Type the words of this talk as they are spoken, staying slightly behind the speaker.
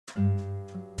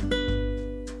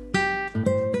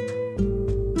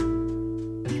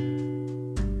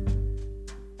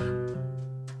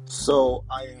So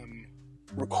I am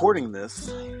recording this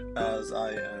as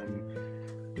I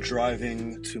am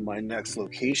driving to my next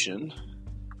location,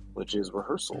 which is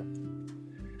rehearsal.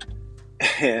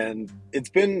 And it's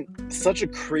been such a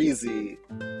crazy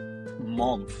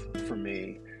month for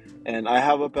me. And I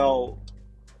have about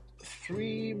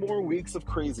 3 more weeks of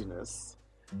craziness.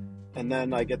 And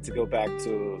then I get to go back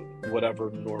to whatever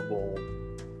normal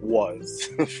was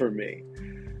for me.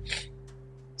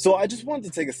 So I just wanted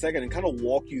to take a second and kind of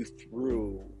walk you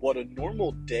through what a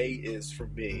normal day is for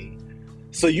me.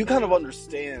 So you kind of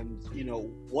understand,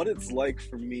 what it's like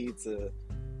for me to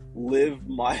live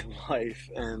my life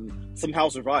and somehow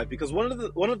survive. Because one of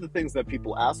the things that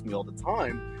people ask me all the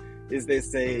time is they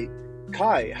say,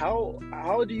 Kai,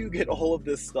 how do you get all of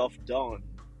this stuff done?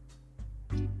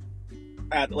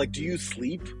 Do you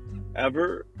sleep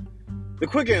ever? The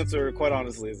quick answer, quite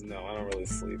honestly, is no. I don't really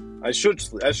sleep. I should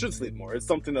sleep more. It's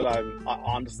something that I'm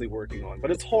honestly working on, but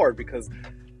it's hard because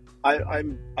I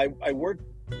work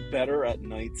better at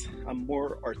night. I'm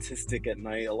more artistic at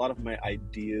night. A lot of my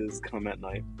ideas come at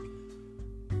night,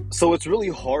 so it's really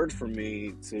hard for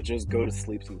me to just go to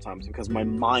sleep sometimes because my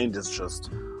mind is just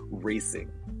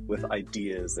racing with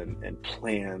ideas and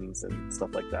plans and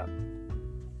stuff like that.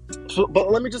 So, but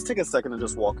let me just take a second and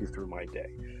just walk you through my day.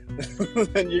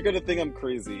 And you're gonna think I'm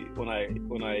crazy when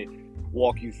I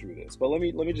walk you through this. But let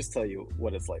me just tell you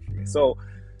what it's like for me. So,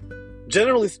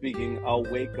 generally speaking, I'll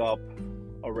wake up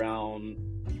around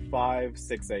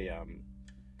 5-6 a.m.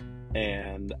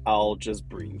 and I'll just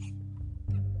breathe.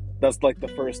 That's like the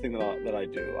first thing that I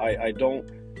do. I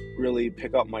don't really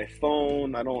pick up my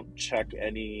phone. I don't check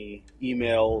any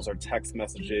emails or text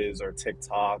messages or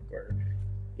TikTok or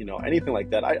anything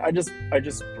like that. I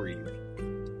just breathe.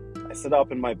 I sit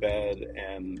up in my bed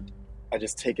and I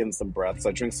just take in some breaths.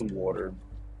 I drink some water.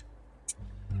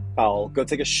 I'll go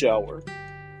take a shower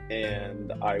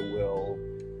and I will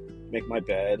make my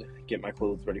bed, get my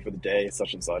clothes ready for the day,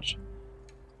 such and such.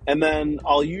 And then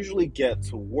I'll usually get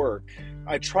to work.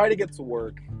 I try to get to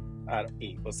work at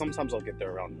 8, but sometimes I'll get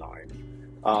there around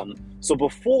 9. So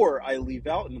before I leave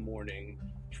out in the morning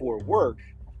for work,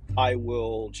 I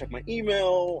will check my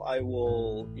email, I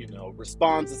will,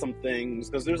 respond to some things,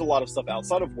 because there's a lot of stuff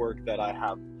outside of work that I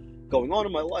have going on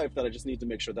in my life that I just need to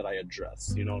make sure that I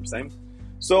address, you know what I'm saying?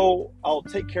 So I'll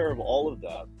take care of all of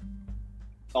that.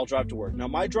 I'll drive to work. Now,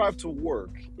 my drive to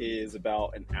work is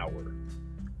about an hour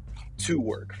to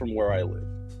work from where I live.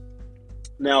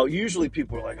 Now, usually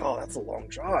people are like, oh, that's a long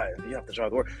drive. You have to drive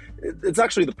to work. It's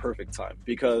actually the perfect time,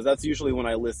 because that's usually when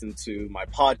I listen to my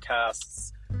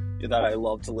podcasts that I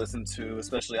love to listen to.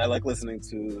 Especially, I like listening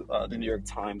to the New York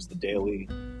Times, The Daily.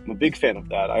 I'm a big fan of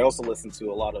that. I also listen to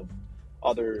a lot of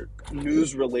other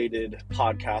news-related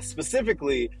podcasts,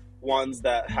 specifically ones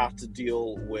that have to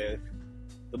deal with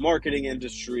the marketing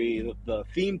industry, the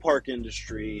theme park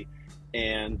industry,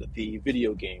 and the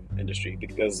video game industry,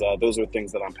 because those are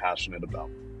things that I'm passionate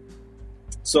about.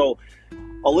 So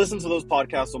I'll listen to those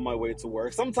podcasts on my way to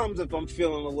work. Sometimes if I'm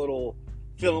feeling a little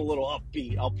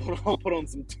upbeat, I'll put on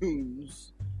some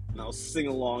tunes and I'll sing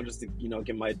along just to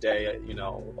get my day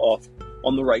off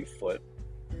on the right foot.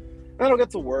 And then I'll get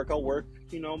to work. I'll work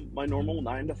my normal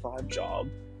 9-to-5 job,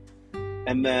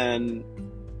 and then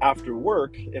after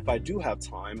work, if I do have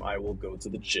time, I will go to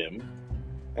the gym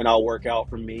and I'll work out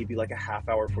for maybe like a half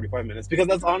hour, 45 minutes, because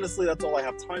that's all I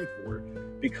have time for,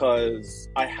 because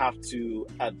I have to,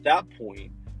 at that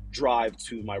point, drive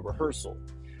to my rehearsal.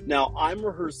 Now, I'm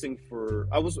rehearsing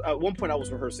at one point I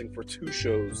was rehearsing for 2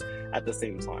 shows at the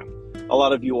same time. A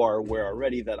lot of you are aware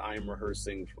already that I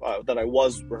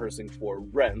was rehearsing for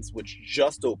Rent, which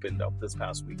just opened up this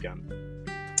past weekend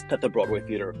at the Broadway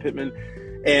Theater of Pitman.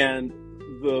 And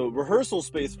the rehearsal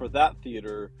space for that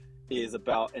theater is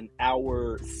about an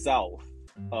hour south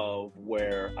of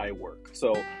where I work.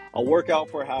 So I'll work out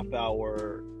for a half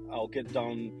hour. I'll get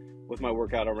done with my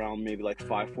workout around maybe like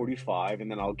 5:45,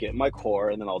 and then I'll get in my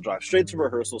car and then I'll drive straight to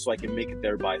rehearsal so I can make it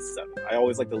there by 7. I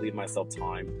always like to leave myself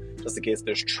time just in case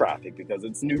there's traffic, because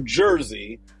it's New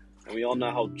Jersey and we all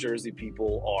know how Jersey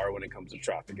people are when it comes to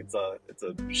traffic. It's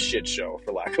a shit show,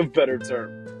 for lack of a better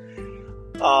term.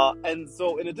 And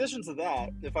so in addition to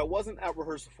that, if I wasn't at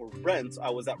rehearsal for Rent,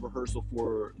 I was at rehearsal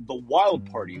for The Wild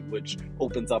Party, which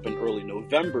opens up in early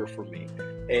November for me.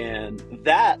 And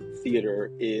that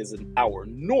theater is an hour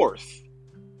north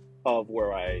of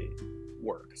where I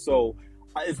work. So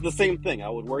it's the same thing. I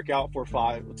would work out for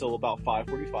 5 until about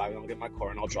 5:45, and I'll get in my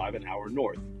car and I'll drive an hour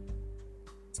north.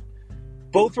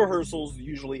 Both rehearsals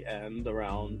usually end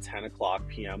around 10 o'clock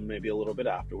p.m., maybe a little bit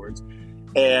afterwards.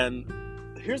 And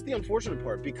here's the unfortunate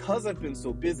part. Because I've been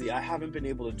so busy, I haven't been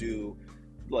able to do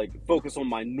like focus on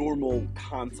my normal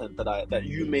content that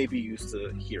you may be used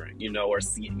to hearing, or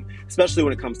seeing, especially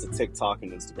when it comes to TikTok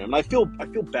and Instagram. And I feel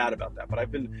bad about that, but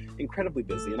I've been incredibly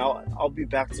busy, and I'll be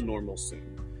back to normal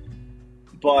soon.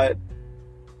 But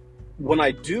when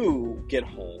I do get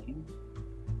home,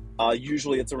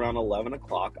 usually it's around 11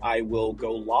 o'clock, I will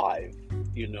go live,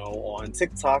 on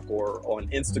TikTok or on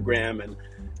Instagram, and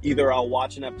either I'll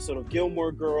watch an episode of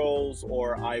Gilmore Girls,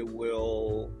 or I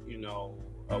will,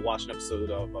 watch an episode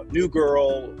of New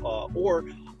Girl, or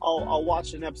I'll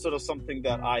watch an episode of something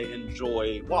that I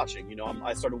enjoy watching.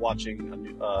 I started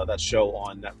watching that show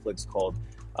on Netflix called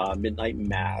Midnight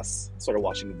Mass. Started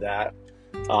watching that.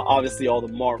 Obviously,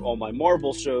 all my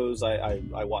Marvel shows,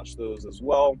 I watch those as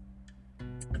well.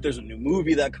 If there's a new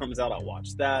movie that comes out, I'll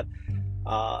watch that.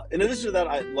 In addition to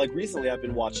that, recently I've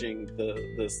been watching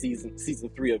the season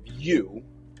 3 of You,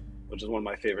 which is one of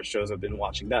my favorite shows. I've been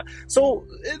watching that. So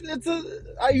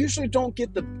I usually don't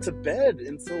get to bed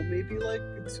until maybe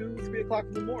 2-3 o'clock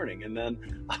in the morning, and then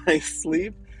I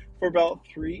sleep for about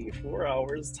 3-4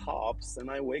 hours tops,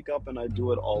 and I wake up and I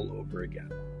do it all over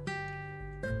again.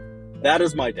 That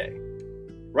is my day.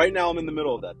 Right now I'm in the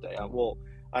middle of that day. I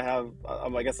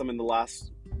guess I'm in the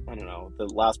last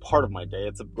part of my day.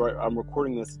 I'm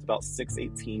recording this. It's about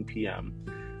 6:18 p.m.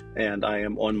 and I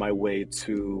am on my way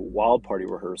to Wild Party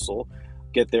rehearsal.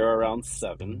 Get there around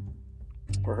 7,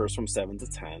 rehearse from 7 to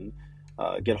 10,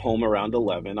 get home around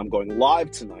 11. I'm going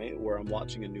live tonight where I'm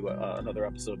watching another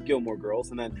episode of Gilmore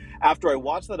Girls, and then after I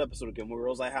watch that episode of Gilmore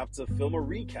Girls, I have to film a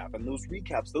recap, and those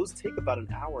recaps, take about an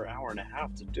hour and a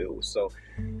half to do. So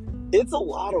it's a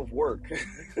lot of work.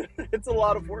 It's a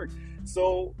lot of work.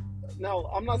 So now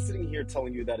I'm not sitting here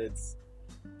telling you that it's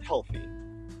healthy,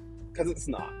 because it's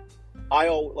not.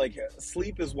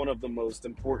 Sleep is one of the most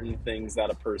important things that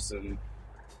a person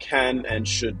can and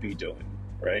should be doing,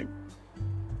 right?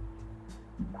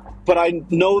 But I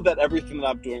know that everything that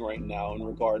I'm doing right now in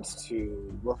regards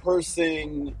to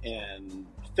rehearsing and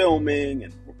filming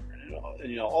and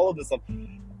all of this stuff,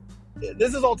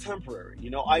 this is all temporary.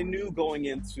 I knew going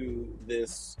into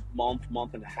this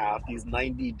month and a half, these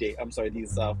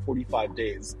 45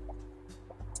 days,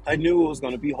 I knew it was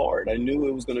going to be hard. I knew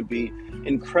it was going to be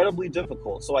incredibly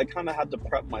difficult. So I kind of had to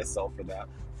prep myself for that,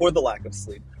 for the lack of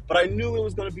sleep. But I knew it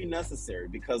was going to be necessary,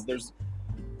 because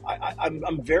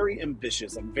I'm very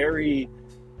ambitious. I'm very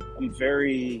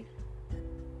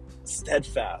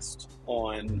steadfast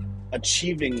on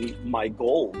achieving my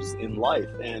goals in life.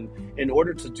 And in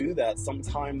order to do that,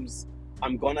 sometimes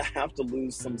I'm going to have to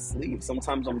lose some sleep.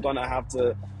 Sometimes I'm going to have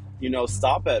to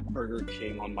stop at Burger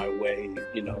King on my way,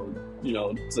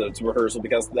 to rehearsal,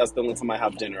 because that's the only time I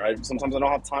have dinner. Sometimes I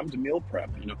don't have time to meal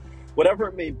prep, whatever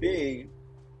it may be,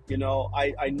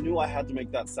 I knew I had to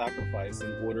make that sacrifice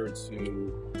in order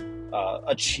to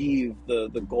achieve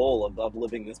the goal of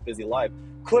living this busy life.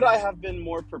 Could I have been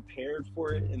more prepared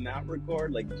for it in that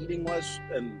regard, like eating less?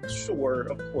 And sure,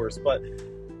 of course, but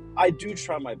I do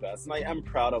try my best, and I am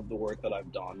proud of the work that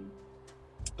I've done.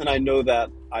 And I know that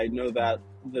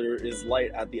there is light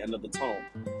at the end of the tunnel.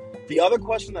 The other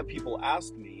question that people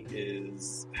ask me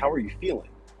is, how are you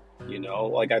feeling?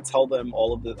 I tell them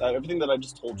all of everything that I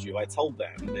just told you. I tell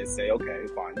them, and they say, okay,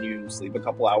 fine, you sleep a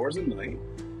couple hours a night,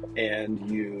 and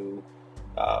you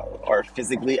are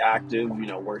physically active,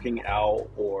 working out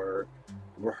or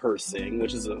rehearsing,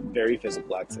 which is a very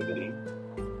physical activity.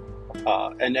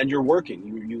 And you're working.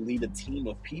 You lead a team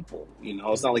of people.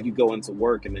 It's not like you go into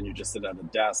work and then you just sit at a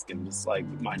desk and just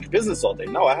mind your business all day.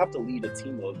 No, I have to lead a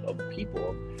team of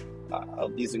people,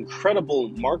 of these incredible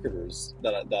marketers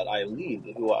that I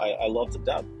lead, who I love to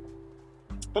death.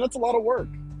 And it's a lot of work.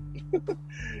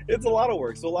 It's a lot of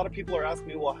work. So a lot of people are asking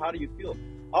me, well, how do you feel?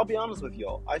 I'll be honest with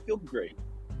y'all. I feel great.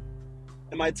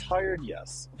 Am I tired?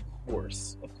 Yes, of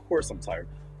course. Of course I'm tired.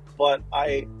 But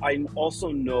I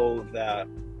also know that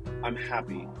I'm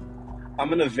happy.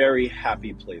 I'm in a very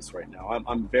happy place right now.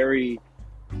 I'm very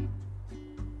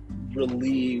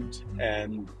relieved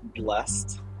and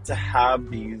blessed to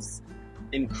have these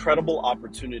incredible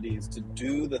opportunities to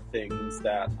do the things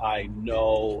that I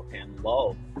know and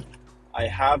love. I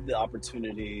have the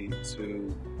opportunity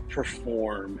to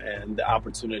perform and the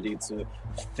opportunity to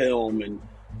film and,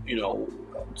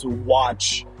 to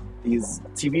watch these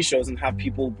TV shows and have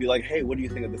people be like, hey, what do you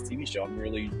think of this TV show? I'm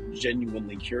really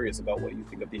genuinely curious about what you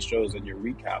think of these shows and your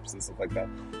recaps and stuff like that.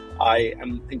 I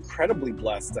am incredibly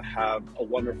blessed to have a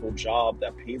wonderful job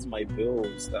that pays my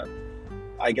bills, that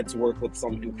I get to work with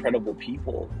some incredible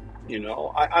people.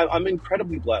 I'm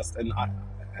incredibly blessed,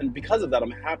 and because of that,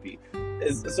 I'm happy.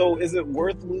 Is it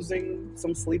worth losing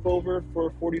some sleep over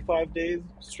for 45 days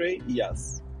straight?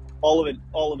 Yes. All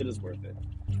of it is worth it.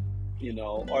 You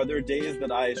know, are there days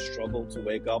that I struggle to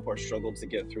wake up or struggle to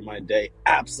get through my day?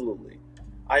 Absolutely.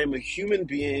 I am a human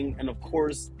being, and of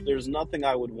course, there's nothing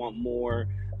I would want more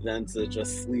than to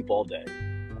just sleep all day.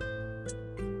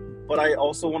 But I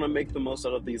also want to make the most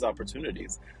out of these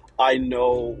opportunities. I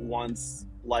know once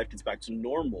life gets back to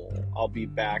normal, I'll be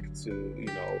back to,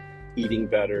 eating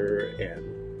better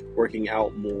and working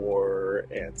out more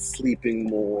and sleeping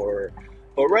more.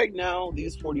 But right now,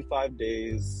 these 45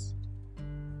 days,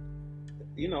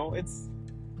 it's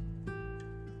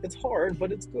hard,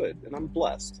 but it's good, and I'm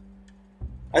blessed.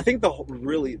 I think the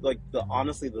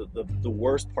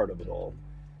worst part of it all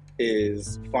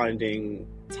is finding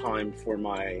time for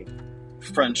my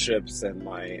friendships and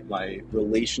my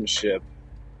relationship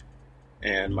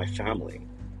and my family.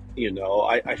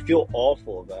 I feel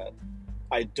awful that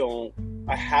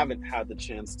I haven't had the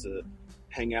chance to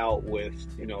hang out with,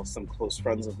 some close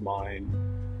friends of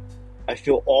mine. I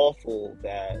feel awful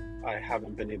that I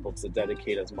haven't been able to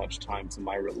dedicate as much time to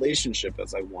my relationship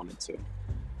as I wanted to,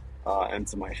 and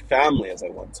to my family as I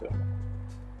want to.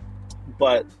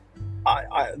 But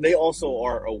they also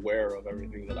are aware of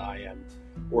everything that I am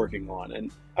working on.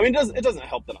 And I mean, it doesn't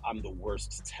help that I'm the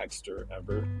worst texter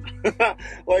ever.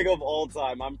 Like, of all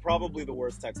time, I'm probably the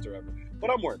worst texter ever,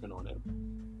 but I'm working on it.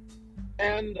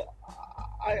 And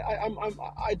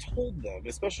I told them,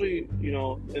 especially,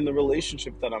 in the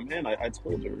relationship that I'm in, I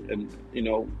told her, and,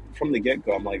 from the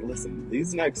get-go, I'm like, listen,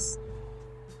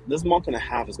 this month and a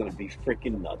half is going to be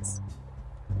freaking nuts.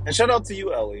 And shout out to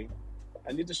you, Ellie.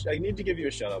 I need to give you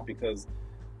a shout out, because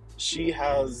she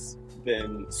has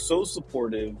been so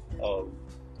supportive of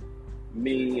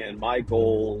me and my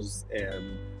goals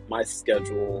and my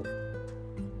schedule.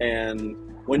 And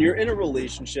when you're in a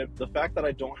relationship, the fact that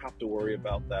I don't have to worry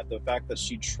about that, the fact that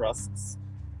she trusts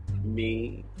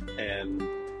me and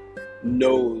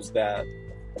knows that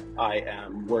I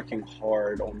am working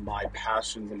hard on my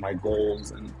passions and my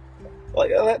goals, and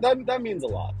like that means a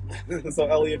lot. So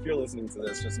Ellie, if you're listening to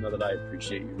this, just know that I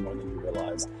appreciate you more than you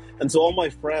realize. And to all my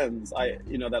friends,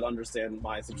 that understand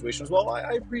my situation as well,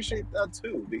 I appreciate that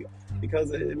too,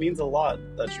 because it means a lot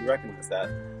that you recognize that.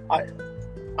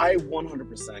 I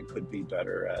 100% could be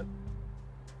better at,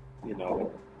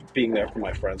 being there for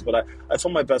my friends. But I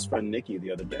told my best friend Nikki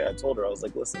the other day, I told her, I was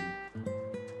like, listen,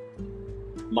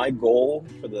 my goal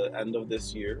for the end of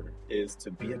this year is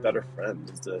to be a better friend,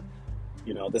 is to,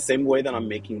 the same way that I'm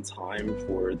making time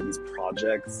for these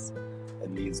projects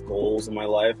and these goals in my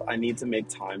life, I need to make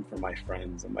time for my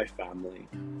friends and my family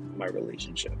and my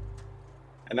relationship.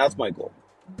 And that's my goal.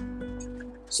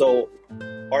 So,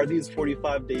 are these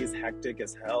 45 days hectic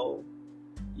as hell?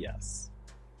 Yes.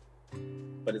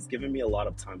 But it's given me a lot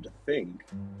of time to think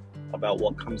about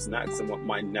what comes next and what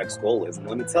my next goal is. And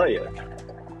let me tell you,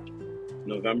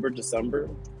 November, December,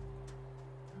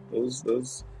 those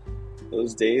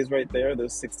days right there,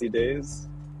 those 60 days,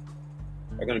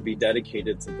 are going to be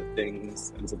dedicated to the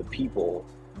things and to the people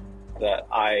that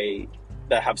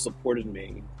have supported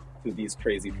me through these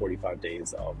crazy 45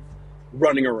 days of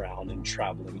running around and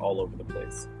traveling all over the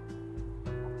place.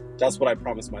 That's what I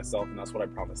promised myself, and that's what I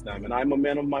promised them. And I'm a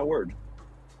man of my word.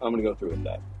 I'm going to go through with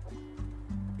that.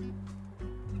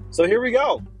 So here we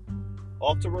go.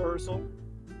 Off to rehearsal.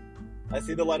 I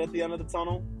see the light at the end of the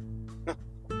tunnel.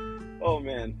 Oh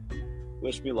man.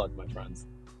 Wish me luck, my friends.